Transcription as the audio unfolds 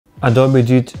Adobe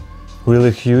did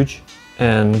really huge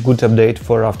and good update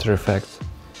for After Effects.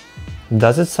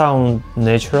 Does it sound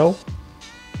natural?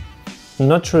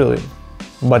 Not really,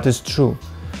 but it's true.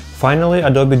 Finally,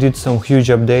 Adobe did some huge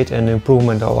update and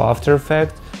improvement of After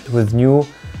Effects with new,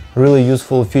 really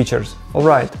useful features.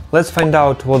 Alright, let's find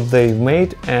out what they've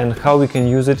made and how we can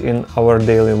use it in our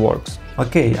daily works.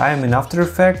 Okay, I am in After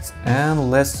Effects and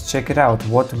let's check it out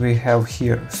what we have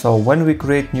here. So when we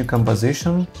create new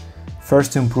composition,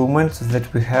 first improvement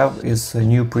that we have is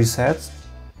new presets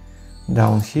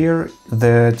down here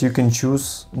that you can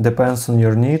choose, depends on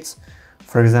your needs.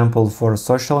 For example, for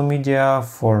social media,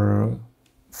 for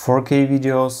 4K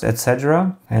videos,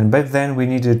 etc. And back then we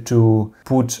needed to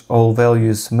put all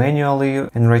values manually,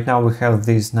 and right now we have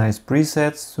these nice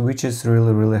presets, which is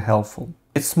really helpful.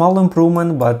 It's small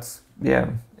improvement, but yeah,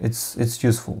 it's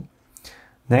useful.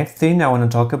 Next thing I want to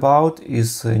talk about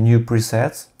is new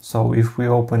presets. So if we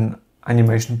open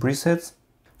animation presets,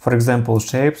 for example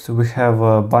shapes, we have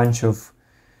a bunch of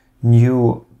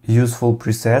new useful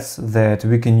presets that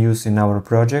we can use in our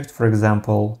project. For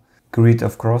example, grid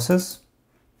of crosses.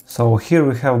 So here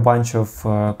we have a bunch of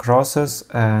crosses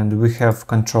and we have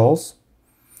controls.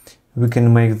 We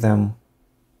can make them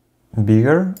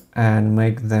bigger and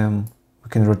we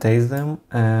can rotate them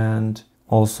and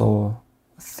also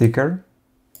thicker,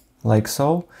 like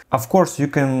so. Of course, you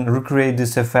can recreate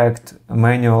this effect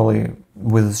manually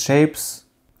with shapes,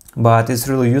 but it's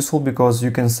really useful because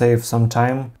you can save some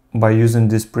time by using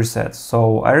these presets.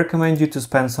 So I recommend you to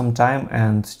spend some time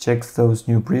and check those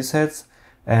new presets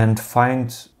and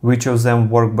find which of them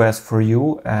work best for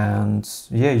you and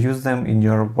yeah, use them in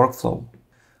your workflow.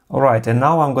 Alright, and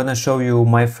now I'm gonna show you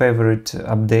my favorite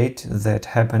update that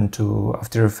happened to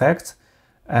After Effects.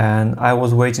 And I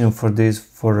was waiting for this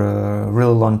for a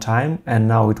really long time and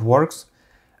now it works.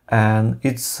 And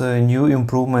it's a new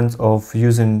improvement of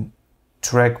using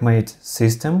TrackMate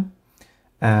system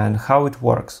and how it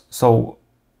works. So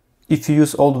if you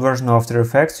use old version of After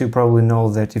Effects, you probably know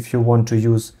that if you want to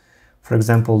use, for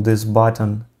example, this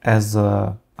button as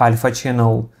a alpha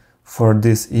channel for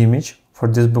this image, for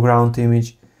this background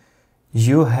image,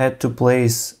 you had to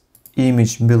place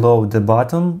image below the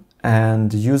button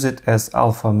and use it as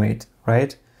alpha mate,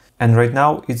 right? And right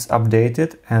now it's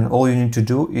updated and all you need to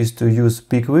do is to use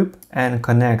Pick Whip and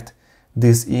connect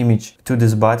this image to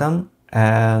this button,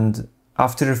 and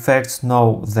After Effects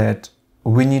know that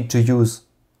we need to use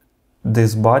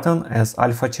this button as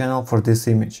alpha channel for this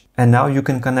image. And now you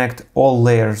can connect all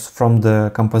layers from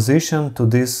the composition to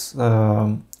this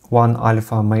one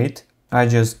alpha mate. I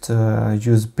just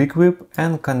use Pick Whip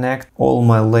and connect all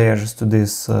my layers to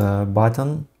this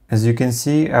button. As you can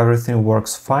see, everything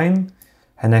works fine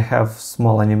and I have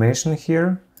small animation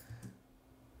here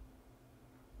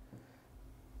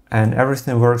and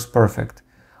everything works perfect.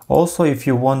 Also, if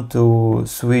you want to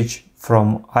switch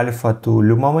from alpha to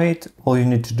Lumamate, all you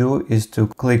need to do is to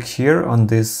click here on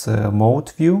this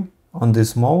mode view, on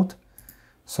this mode.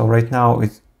 So right now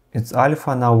it's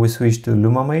alpha, now we switch to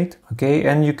Lumamate. Okay,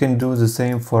 and you can do the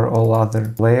same for all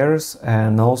other layers,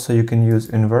 and also you can use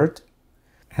invert.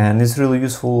 And it's really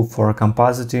useful for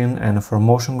compositing and for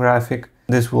motion graphic.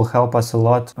 This will help us a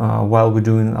lot while we're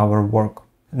doing our work.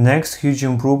 Next huge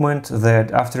improvement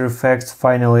that After Effects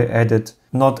finally added,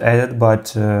 not added,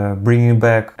 but bringing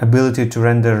back ability to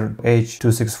render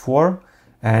H.264.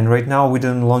 And right now we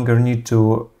no longer need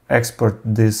to export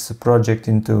this project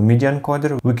into media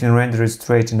encoder. We can render it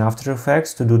straight in After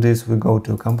Effects. To do this, we go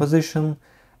to Composition,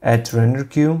 Add to Render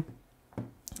Queue.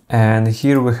 And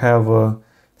here we have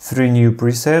 3 new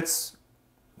presets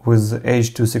with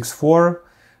H.264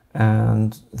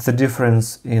 and the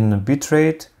difference in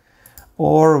bitrate.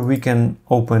 Or we can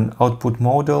open output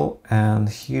model and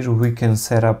here we can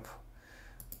set up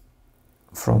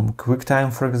from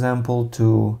QuickTime, for example,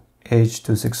 to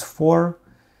H.264,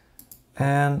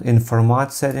 and in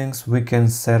format settings we can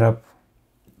set up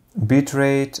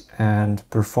bitrate and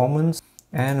performance,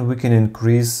 and we can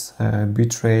increase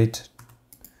bitrate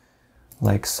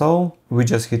like so. We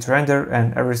just hit render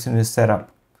and everything is set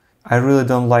up. I really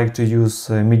don't like to use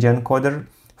media encoder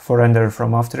for render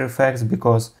from After Effects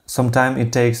because sometimes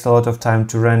it takes a lot of time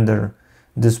to render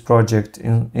this project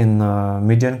in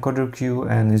media encoder queue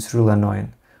and it's really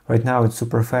annoying. Right now it's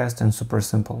super fast and super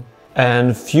simple.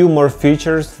 And few more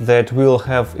features that we will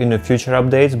have in the future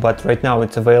updates, but right now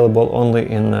it's available only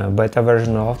in a beta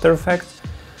version of After Effects.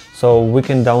 So we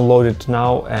can download it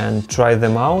now and try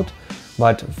them out,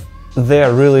 but they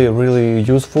are really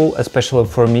useful, especially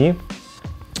for me.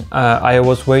 I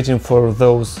was waiting for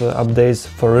those updates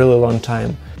for a really long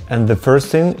time, And the first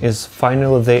thing is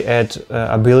finally they add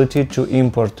ability to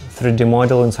import 3D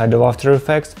model inside of After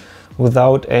Effects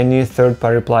without any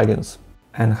third-party plugins.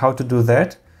 And how to do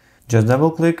that? Just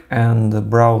double click and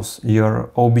browse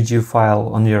your OBJ file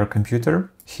on your computer,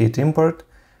 hit import,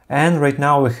 and right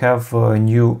now we have a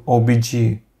new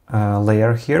OBJ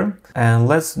layer here, and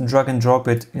let's drag and drop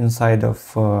it inside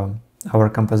of our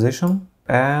composition.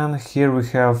 And here we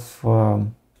have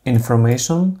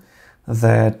information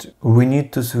that we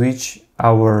need to switch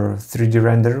our 3D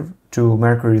render to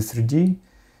Mercury 3D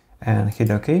and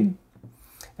hit OK.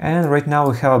 And right now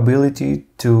we have ability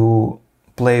to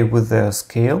play with the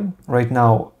scale. Right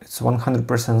now it's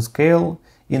 100% scale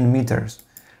in meters.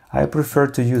 I prefer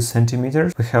to use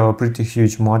centimeters. We have a pretty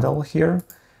huge model here,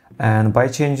 and by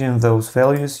changing those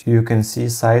values you can see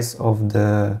size of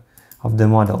the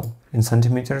model in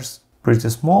centimeters. Pretty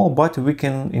small, but we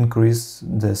can increase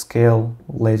the scale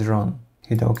later on.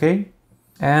 Hit OK.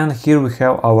 And here we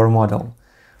have our model.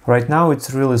 Right now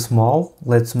it's really small.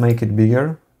 Let's make it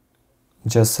bigger.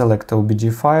 Just select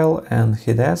OBJ file and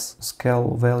hit S,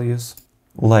 scale values,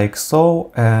 like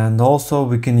so. And also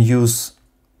we can use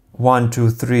 1, 2,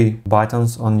 3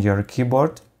 buttons on your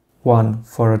keyboard. 1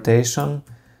 for rotation,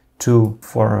 2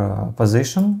 for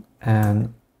position,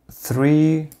 and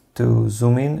 3 to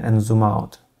zoom in and zoom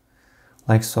out.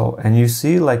 Like so. And you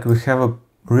see, like, we have a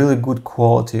really good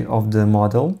quality of the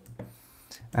model,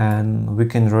 and we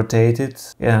can rotate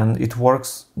it, and it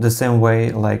works the same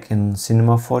way like in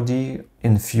Cinema 4D,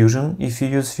 in Fusion, if you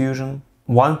use Fusion.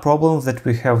 One problem that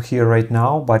we have here right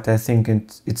now, but I think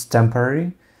it's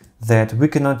temporary, that we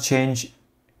cannot change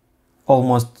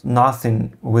almost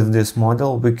nothing with this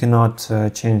model. We cannot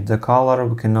change the color,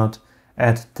 we cannot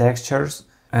add textures,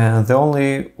 and the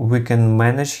only we can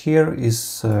manage here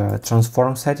is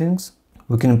transform settings.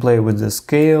 We can play with the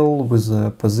scale, with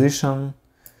the position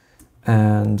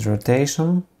and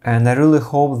rotation, and I really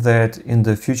hope that in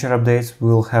the future updates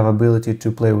we'll have ability to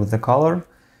play with the color.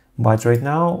 But right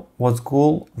now what's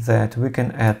cool that we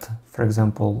can add, for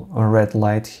example, a red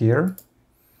light here,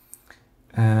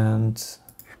 and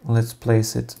let's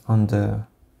place it on the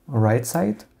right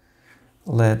side.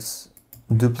 Let's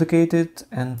duplicate it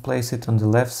and place it on the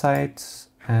left side,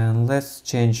 and let's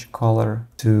change color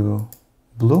to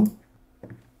blue.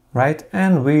 Right,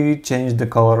 and we change the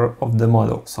color of the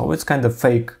model, so it's kind of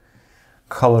fake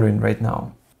coloring right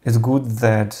now. It's good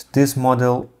that this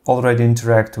model already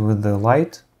interacts with the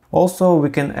light. Also, we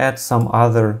can add some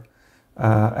other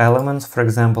elements. For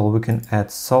example, we can add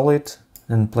solid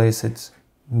and place it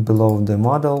below the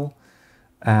model,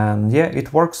 and yeah,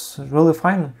 it works really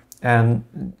fine. And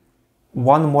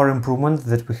one more improvement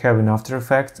that we have in After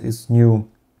Effects is new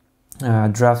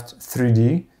draft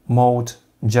 3D mode.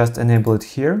 Just enable it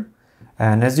here,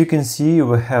 and as you can see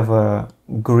we have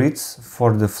grids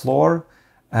for the floor,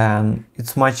 and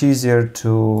it's much easier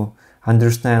to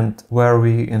understand where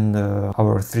we in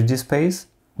our 3D space.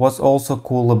 What's also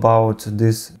cool about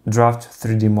this draft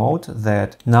 3D mode,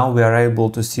 that now we are able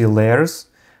to see layers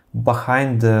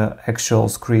behind the actual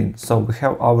screen. So we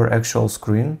have our actual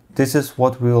screen. This is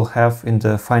what we will have in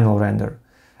the final render,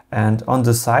 and on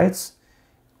the sides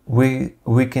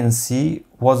we can see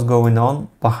what's going on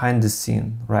behind the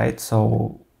scene, right?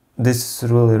 So this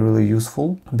is really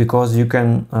useful, because you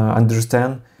can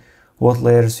understand what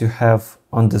layers you have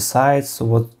on the sides,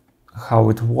 how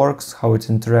it works, how it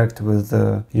interacts with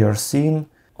your scene.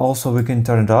 Also, we can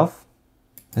turn it off.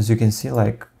 As you can see,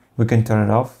 like, we can turn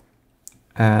it off,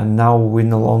 and now we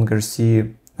no longer see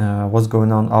what's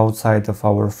going on outside of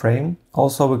our frame.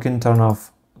 Also, we can turn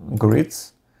off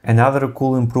grids. Another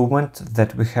cool improvement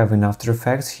that we have in After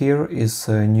Effects here is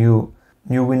a new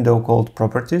window called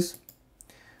Properties.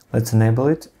 Let's enable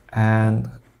it, and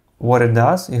what it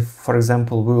does, if for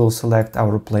example we will select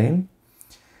our plane,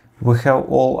 we have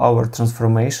all our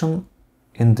transformation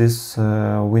in this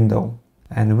window,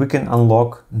 and we can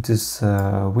unlock this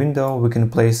window. We can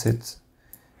place it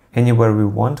anywhere we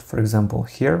want, for example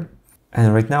here,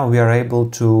 and right now we are able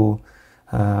to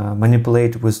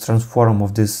manipulate with transform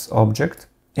of this object.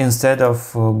 Instead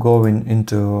of going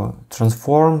into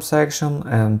transform section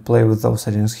and play with those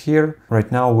settings here, right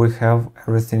now we have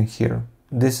everything here.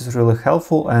 This is really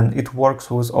helpful, and it works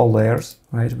with all layers,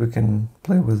 right? We can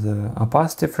play with the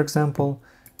opacity, for example.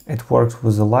 It works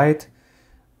with the light,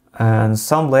 and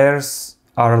some layers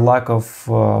are lack of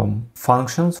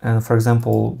functions, and for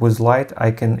example with light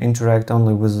I can interact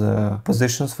only with the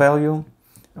positions value,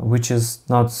 which is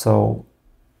not so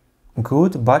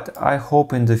good, but I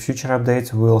hope in the future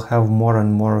updates we'll have more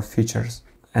and more features.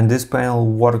 And this panel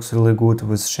works really good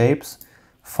with shapes.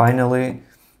 Finally,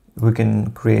 we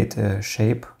can create a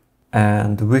shape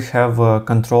and we have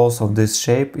controls of this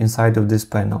shape inside of this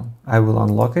panel. I will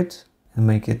unlock it and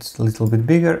make it a little bit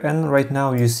bigger, and right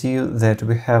now you see that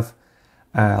we have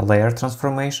a layer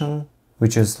transformation,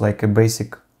 which is like a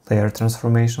basic layer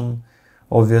transformation,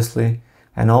 obviously,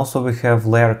 and also we have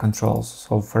layer controls.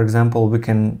 So for example, we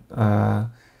can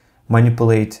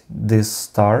manipulate this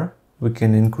star, we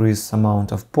can increase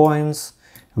amount of points,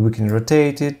 we can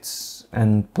rotate it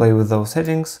and play with those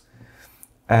settings,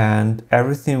 and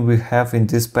everything we have in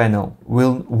this panel.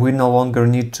 We no longer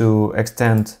need to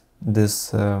extend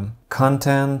this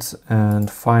content and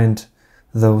find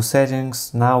those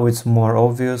settings. Now it's more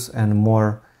obvious and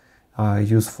more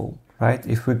useful, right?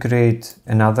 If we create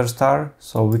another star,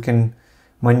 so we can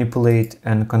manipulate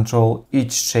and control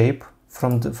each shape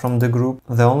from the group.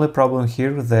 The only problem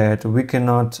here that we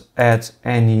cannot add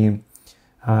any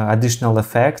additional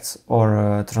effects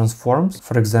or transforms.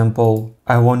 For example,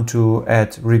 I want to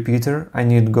add repeater. I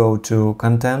need to go to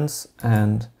contents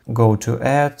and go to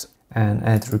add and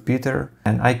add repeater,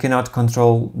 and I cannot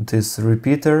control this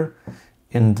repeater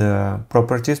in the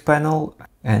properties panel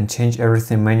and change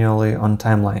everything manually on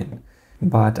timeline.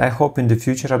 But I hope in the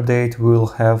future update we will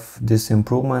have these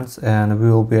improvements and we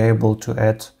will be able to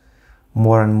add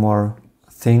more and more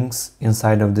things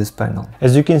inside of this panel.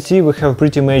 As you can see, we have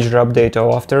pretty major update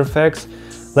of After Effects.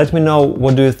 Let me know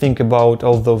what do you think about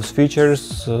all those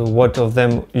features, what of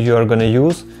them you are gonna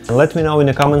use. And let me know in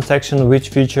the comment section which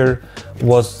feature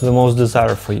was the most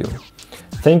desired for you.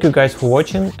 Thank you guys for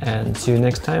watching and see you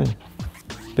next time.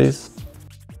 Peace.